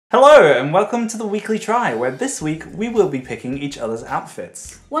Hello and welcome to the weekly try, where this week we will be picking each other's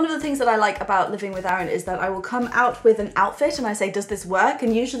outfits. One of the things that I like about living with Aaron is that I will come out with an outfit and I say, does this work?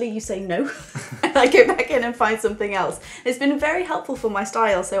 And usually you say no. And I go back in and find something else. It's been very helpful for my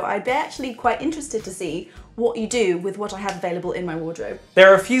style, so I'd be actually quite interested to see what you do with what I have available in my wardrobe.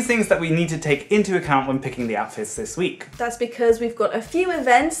 There are a few things that we need to take into account when picking the outfits this week. That's because we've got a few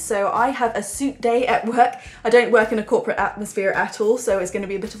events, so I have a suit day at work. I don't work in a corporate atmosphere at all, so it's going to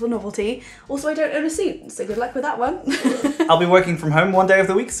be a bit of a novelty. Also, I don't own a suit, so good luck with that one. I'll be working from home one day of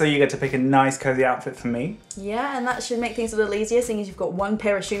the week, so you get to pick a nice cozy outfit for me. Yeah, and that should make things a little easier, seeing as you've got one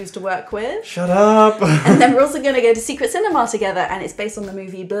pair of shoes to work with. Shut up! And then we're also going to go to Secret Cinema together, and it's based on the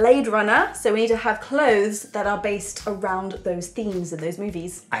movie Blade Runner, so we need to have clothes that are based around those themes in those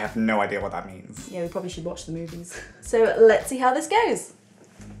movies. I have no idea what that means. Yeah, we probably should watch the movies. So let's see how this goes.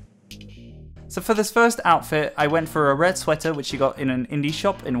 So for this first outfit, I went for a red sweater which you got in an indie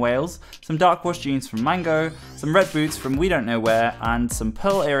shop in Wales, some dark wash jeans from Mango, some red boots from we don't know where, and some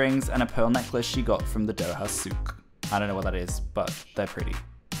pearl earrings and a pearl necklace she got from the Doha Souk. I don't know what that is, but they're pretty.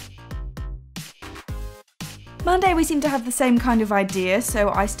 Monday we seem to have the same kind of idea, so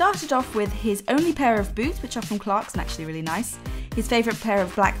I started off with his only pair of boots, which are from Clarks and actually really nice, his favourite pair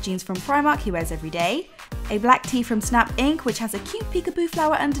of black jeans from Primark he wears every day, a black tee from Snap Inc which has a cute peekaboo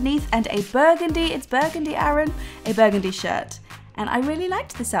flower underneath, and a burgundy, it's burgundy Aaron, a burgundy shirt. And I really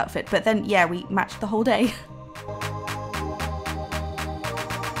liked this outfit, but then yeah, we matched the whole day.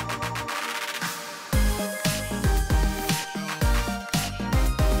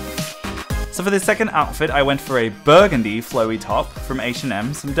 So for this second outfit, I went for a burgundy flowy top from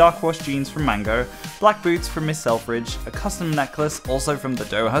H&M, some dark wash jeans from Mango, black boots from Miss Selfridge, a custom necklace also from the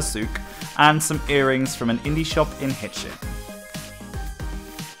Doha Souk, and some earrings from an indie shop in Hitchin.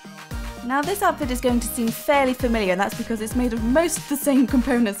 Now this outfit is going to seem fairly familiar, and that's because it's made of most of the same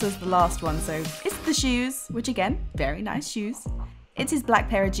components as the last one. So it's the shoes, which again, very nice shoes. It's his black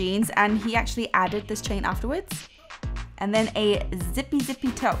pair of jeans, and he actually added this chain afterwards. And then a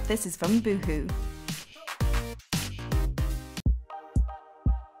zippy top, this is from Boohoo.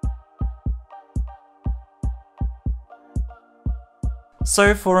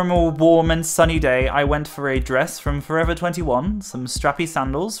 So for a more warm and sunny day, I went for a dress from Forever 21, some strappy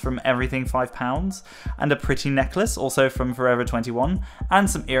sandals from Everything £5, and a pretty necklace also from Forever 21, and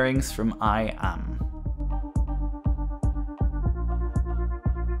some earrings from I Am.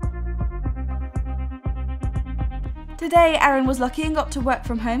 Today, Aaron was lucky and got to work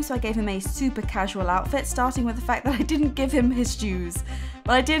from home, so I gave him a super casual outfit, starting with the fact that I didn't give him his shoes.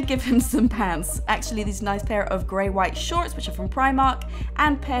 But I did give him some pants. Actually, these nice pair of grey-white shorts, which are from Primark,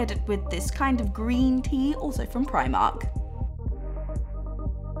 and paired it with this kind of green tee, also from Primark.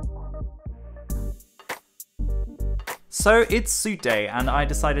 So it's suit day, and I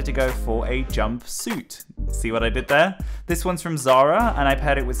decided to go for a jumpsuit. See what I did there? This one's from Zara, and I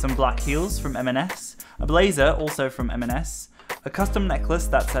paired it with some black heels from M&S, a blazer also from M&S, a custom necklace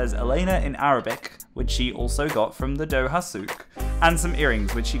that says Elena in Arabic, which she also got from the Doha Souk, and some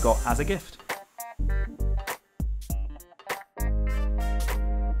earrings which she got as a gift.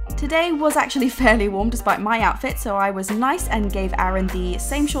 Today was actually fairly warm despite my outfit, so I was nice and gave Aaron the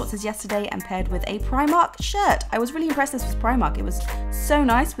same shorts as yesterday and paired with a Primark shirt. I was really impressed this was Primark. It was so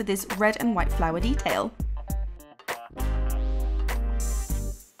nice with this red and white flower detail.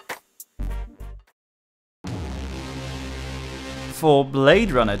 For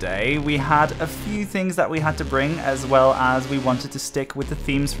Blade Runner Day, we had a few things that we had to bring, as well as we wanted to stick with the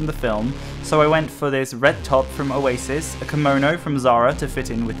themes from the film. So I went for this red top from Oasis, a kimono from Zara to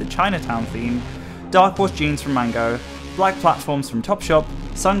fit in with the Chinatown theme, dark wash jeans from Mango, black platforms from Topshop,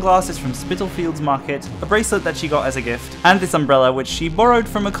 sunglasses from Spitalfields Market, a bracelet that she got as a gift, and this umbrella which she borrowed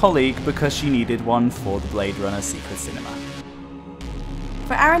from a colleague because she needed one for the Blade Runner Secret Cinema.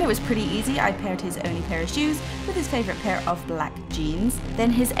 For Aaron, it was pretty easy. I paired his only pair of shoes with his favourite pair of black jeans. Then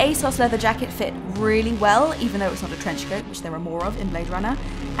his ASOS leather jacket fit really well, even though it's not a trench coat, which there are more of in Blade Runner,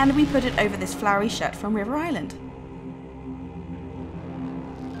 and we put it over this flowery shirt from River Island.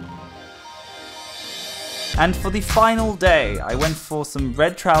 And for the final day, I went for some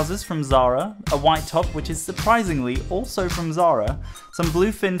red trousers from Zara, a white top which is surprisingly also from Zara, some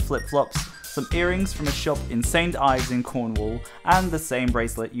bluefin flip-flops, some earrings from a shop in St. Ives in Cornwall, and the same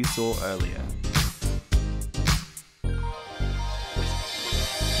bracelet you saw earlier.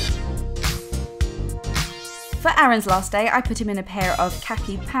 For Aaron's last day, I put him in a pair of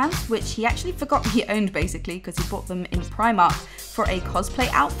khaki pants, which he actually forgot he owned basically because he bought them in Primark for a cosplay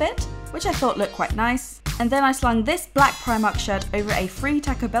outfit, which I thought looked quite nice. And then I slung this black Primark shirt over a free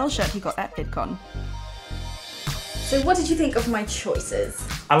Taco Bell shirt he got at VidCon. So what did you think of my choices?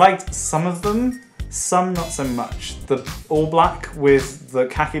 I liked some of them, some not so much. The all black with the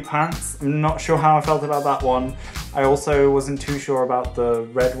khaki pants, I'm not sure how I felt about that one. I also wasn't too sure about the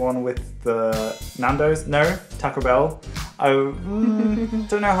red one with the Nando's, no, Taco Bell. I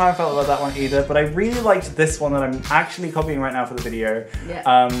don't know how I felt about that one either, but I really liked this one that I'm actually copying right now for the video.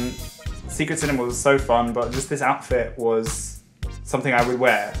 Yeah. Secret Cinema was so fun, but just this outfit was something I would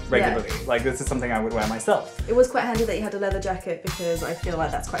wear regularly. Yeah. Like, this is something I would wear myself. It was quite handy that you had a leather jacket because I feel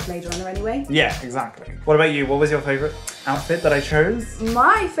like that's quite Blade Runner anyway. Yeah, exactly. What about you? What was your favourite outfit that I chose?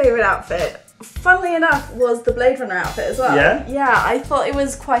 My favourite outfit, funnily enough, was the Blade Runner outfit as well. Yeah? Yeah, I thought it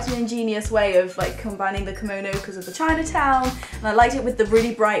was quite an ingenious way of like combining the kimono because of the Chinatown, and I liked it with the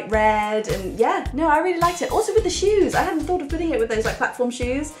really bright red, and yeah, no, I really liked it. Also with the shoes, I hadn't thought of putting it with those like platform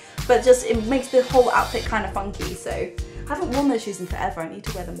shoes, but just it makes the whole outfit kind of funky, so I haven't worn those shoes in forever. I need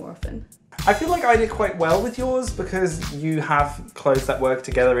to wear them more often. I feel like I did quite well with yours because you have clothes that work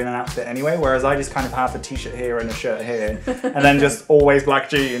together in an outfit anyway, whereas I just kind of have a t-shirt here and a shirt here, and then just always black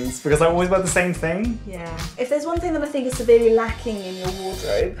jeans because I always wear the same thing. Yeah. If there's one thing that I think is severely lacking in your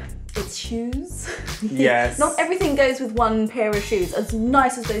wardrobe, it's shoes. Yes. Not everything goes with one pair of shoes, as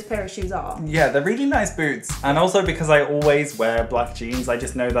nice as those pair of shoes are. Yeah, they're really nice boots. And also because I always wear black jeans, I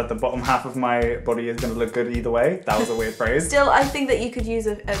just know that the bottom half of my body is going to look good either way. That was a weird phrase. Still, I think that you could use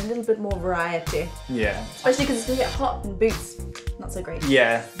a little bit more variety. Yeah. Especially because it's going to get hot and boots, not so great.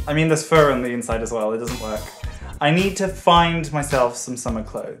 Yeah. I mean, there's fur on the inside as well. It doesn't work. I need to find myself some summer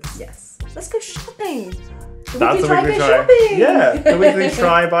clothes. Yes. Let's go shopping. That's the weekly try. Shopping. Yeah, the weekly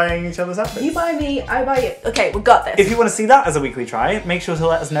try buying each other's outfits. You buy me, I buy you. Okay, we got this. If you want to see that as a weekly try, make sure to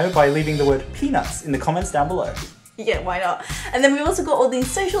let us know by leaving the word peanuts in the comments down below. Yeah, why not? And then we've also got all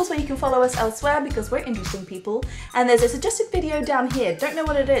these socials where you can follow us elsewhere because we're interesting people. And there's a suggested video down here. Don't know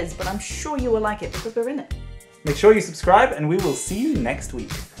what it is, but I'm sure you will like it because we're in it. Make sure you subscribe and we will see you next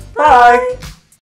week. Bye. Bye.